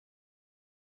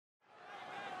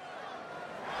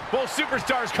Both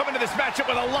superstars come into this matchup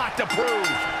with a lot to prove.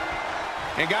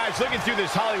 And guys, looking through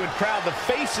this Hollywood crowd, the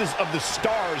faces of the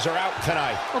stars are out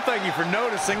tonight. Well, thank you for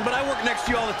noticing, but I work next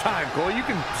to you all the time, Cole. You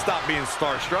can stop being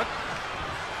starstruck.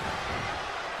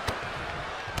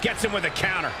 Gets him with a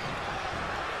counter.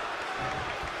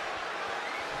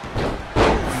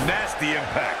 Nasty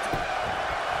impact.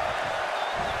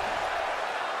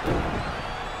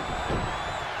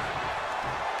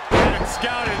 And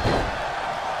scouted.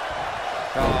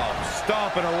 Oh,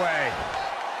 stomping away.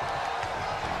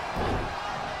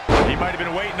 He might have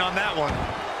been waiting on that one.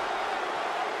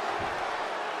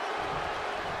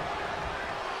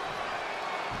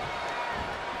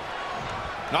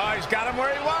 Oh, he's got him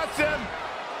where he wants him.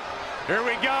 Here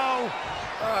we go.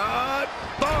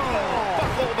 Boom!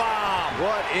 Buckle bomb.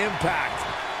 What impact.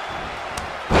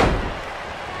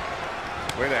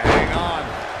 Way to hang on.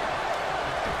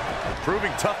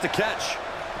 Proving tough to catch.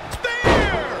 Spear!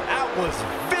 That was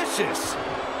vicious.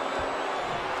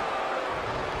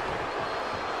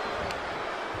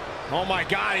 Oh my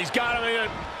God, he's got him in.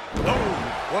 Oh,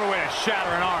 what a way to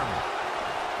shatter an arm.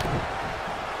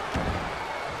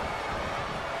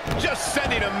 Just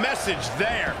sending a message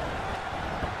there.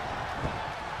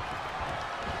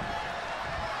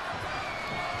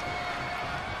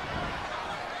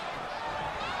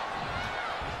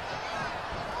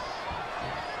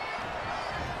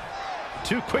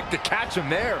 Too quick to catch him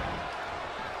there.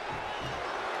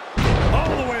 All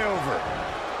the way over.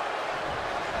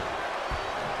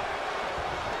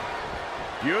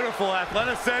 Beautiful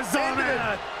athleticism.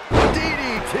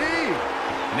 DDT.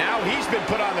 Now he's been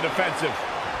put on the defensive.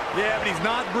 Yeah, but he's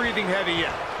not breathing heavy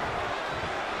yet.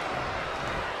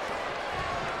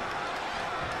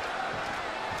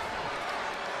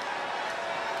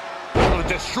 It'll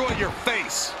destroy your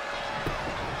face.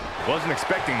 Wasn't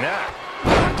expecting that.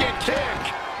 Rocket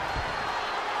kick.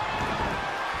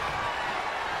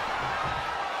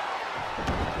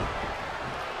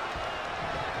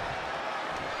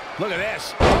 Look at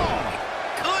this. Oh, my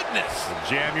goodness.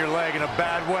 Jam your leg in a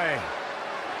bad way.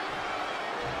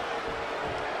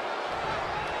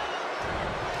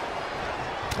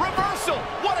 Reversal.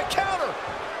 What a counter.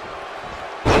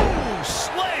 Ooh,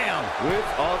 slam. With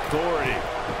authority.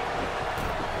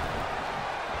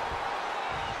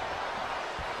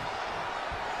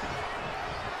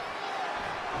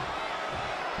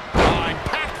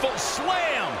 Impactful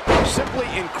slam. Simply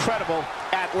incredible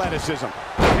athleticism.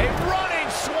 A running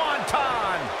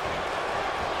swanton.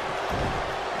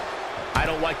 I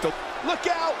don't like the... Look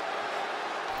out.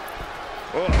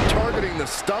 Oh, targeting the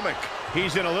stomach.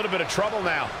 He's in a little bit of trouble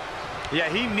now. Yeah,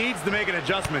 he needs to make an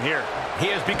adjustment here. He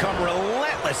has become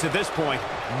relentless at this point.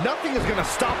 Nothing is going to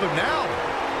stop him now.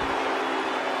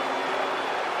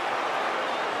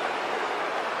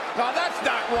 Oh, that's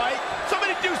not right.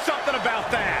 Somebody do something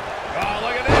about that. Oh,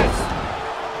 look at this.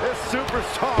 This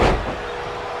superstar.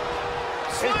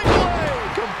 Sling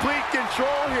blade. Complete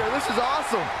control here. This is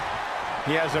awesome.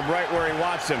 He has him right where he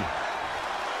wants him.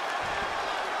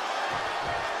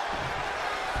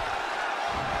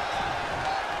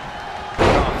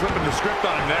 Oh, flipping the script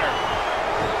on him there.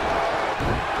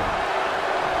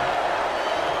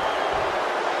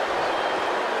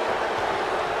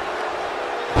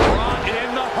 Brought in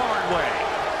the hard way.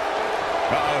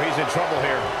 Uh-oh, he's in trouble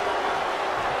here.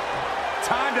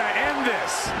 Time to end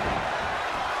this.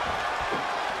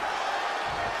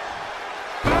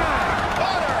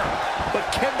 Butter! But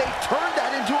can they turn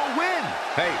that into a win?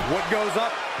 Hey, what goes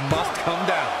up must come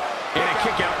down. And a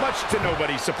kick out, much to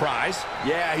nobody's surprise.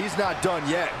 Yeah, he's not done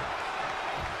yet.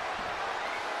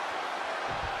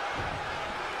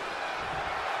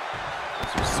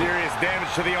 Some serious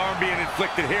damage to the arm being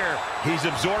inflicted here. He's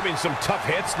absorbing some tough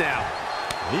hits now.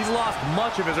 He's lost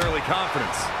much of his early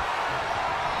confidence.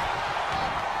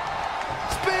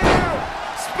 Spear!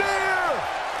 Spear!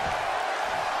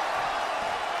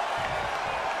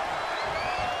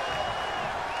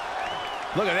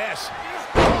 Look at this.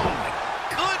 Oh, my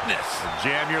goodness.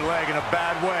 Jam your leg in a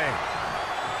bad way.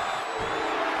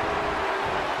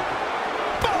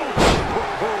 Boom!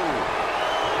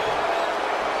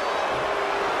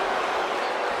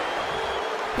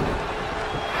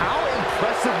 How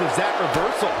impressive was that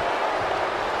reversal?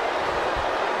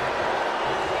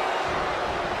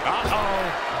 Uh-oh.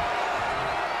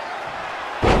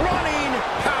 Running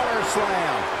power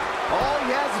slam. All he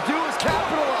has to do is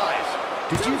capitalize.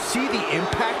 Did you see the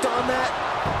impact on that?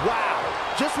 Wow.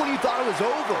 Just when you thought it was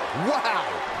over. Wow.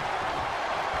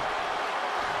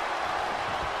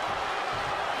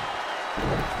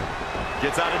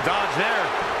 Gets out of dodge there.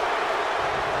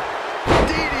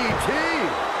 DDT.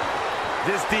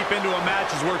 This deep into a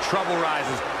match is where trouble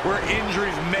rises, where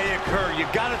injuries may occur. You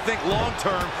got to think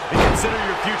long-term and consider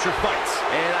your future fights.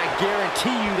 And I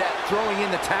guarantee you that throwing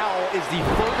in the towel is the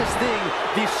furthest thing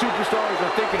these superstars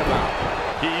are thinking about.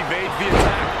 He evades the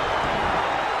attack.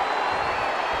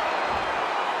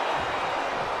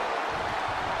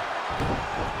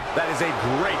 That is a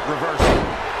great reversal.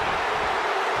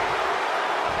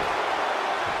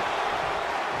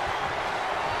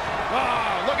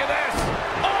 Oh, look at this.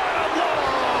 Oh,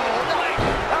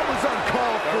 That was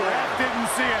uncalled The for. ref didn't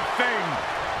see a thing.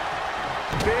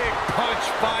 Big punch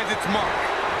finds its mark.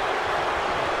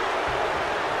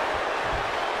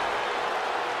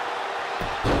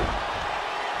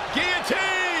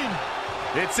 guillotine.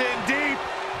 It's in deep.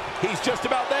 He's just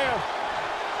about there.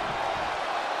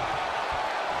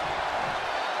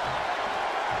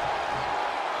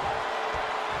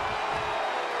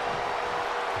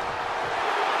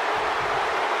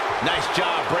 Nice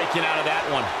job breaking out of that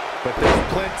one. But there's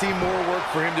plenty more work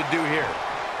for him to do here.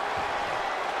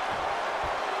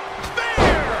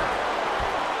 Spear!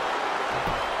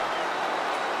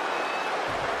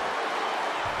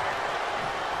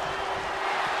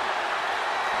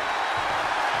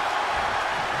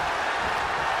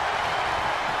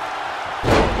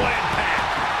 Global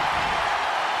impact.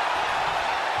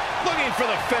 Looking for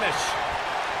the finish.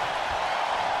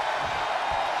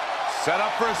 Set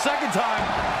up for a second time.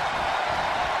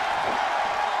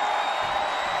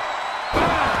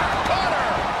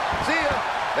 See ya.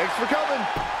 Thanks for coming.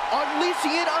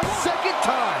 Unleashing it a second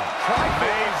time.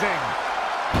 Amazing.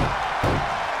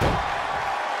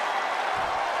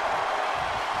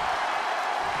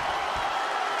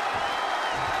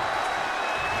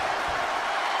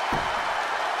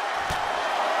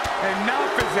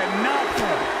 Enough is enough.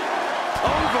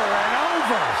 Over and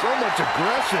over. So much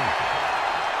aggression.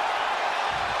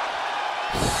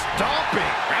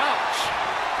 Stomping. Ouch.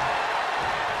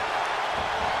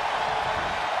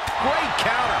 Great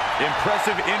counter.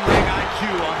 Impressive in-ring IQ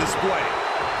on display.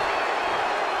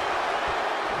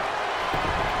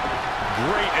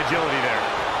 Great agility there.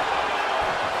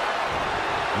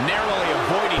 Narrowly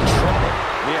avoiding trouble.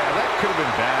 Yeah, that could have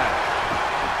been bad.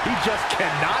 He just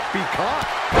cannot be caught.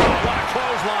 Oh, what a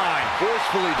clothesline.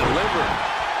 Forcefully delivered.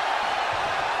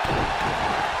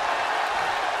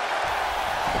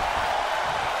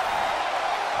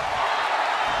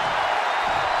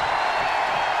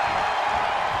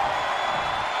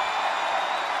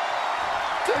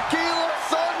 Tequila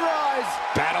Sunrise.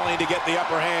 Battling to get the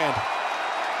upper hand.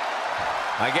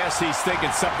 I guess he's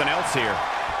thinking something else here.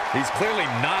 He's clearly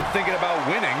not thinking about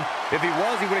winning. If he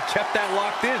was, he would have kept that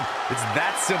locked in. It's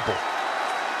that simple.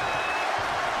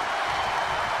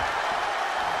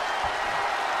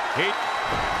 He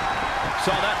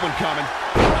saw that one coming.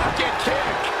 Rocket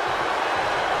kick.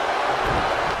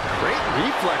 Great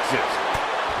reflexes.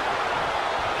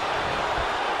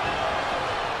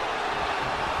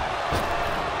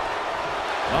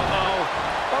 Uh-oh.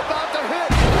 About to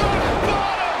hit.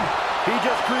 Bottom. He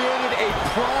just created a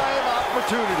prime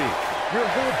opportunity. Your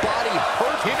whole body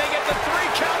hurts. He may get the 3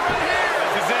 count right here.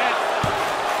 This is it.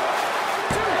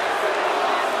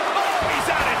 Oh, he's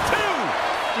out at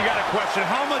 2. You got a question.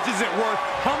 How much is it worth?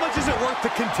 How much is it worth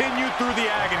to continue through the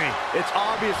agony? It's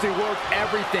obviously worth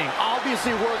everything.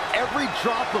 Obviously worth every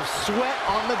drop of sweat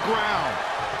on the ground.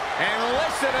 And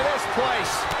listen to this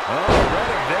place. Oh,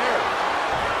 right in there.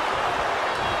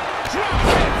 Drop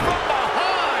kick from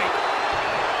behind.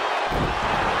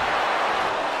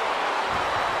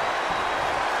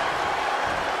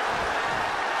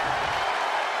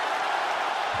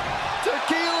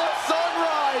 Tequila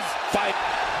Sunrise. Fight.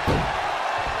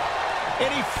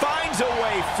 And he finds a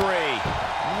way free.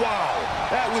 Wow,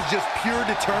 that was just pure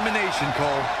determination,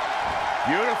 Cole.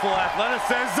 Beautiful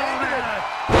athleticism.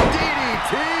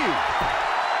 DDT.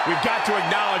 We've got to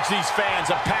acknowledge these fans,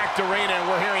 a packed arena, and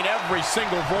we're hearing every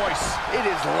single voice. It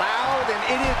is loud and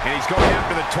it is... And he's going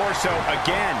after the torso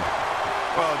again.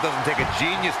 Well, it doesn't take a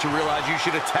genius to realize you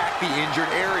should attack the injured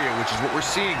area, which is what we're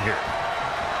seeing here.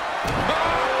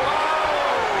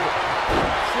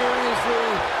 Seriously?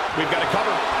 We've got to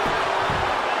cover.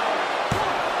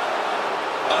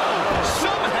 Oh,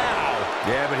 somehow.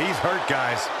 Yeah, but he's hurt,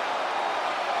 guys.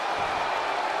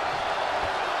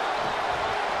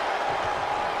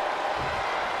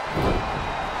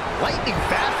 Lightning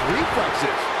fast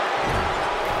reflexes.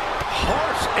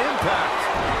 Harsh impact.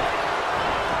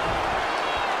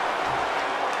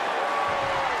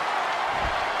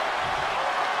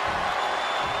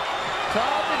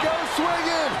 Time to go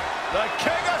swinging. The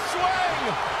king of swing.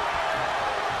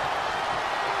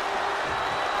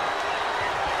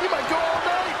 He might go all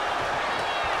night.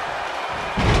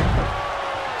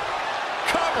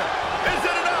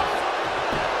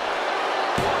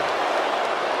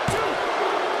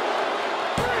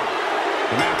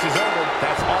 The match is over.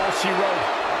 That's all she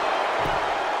wrote.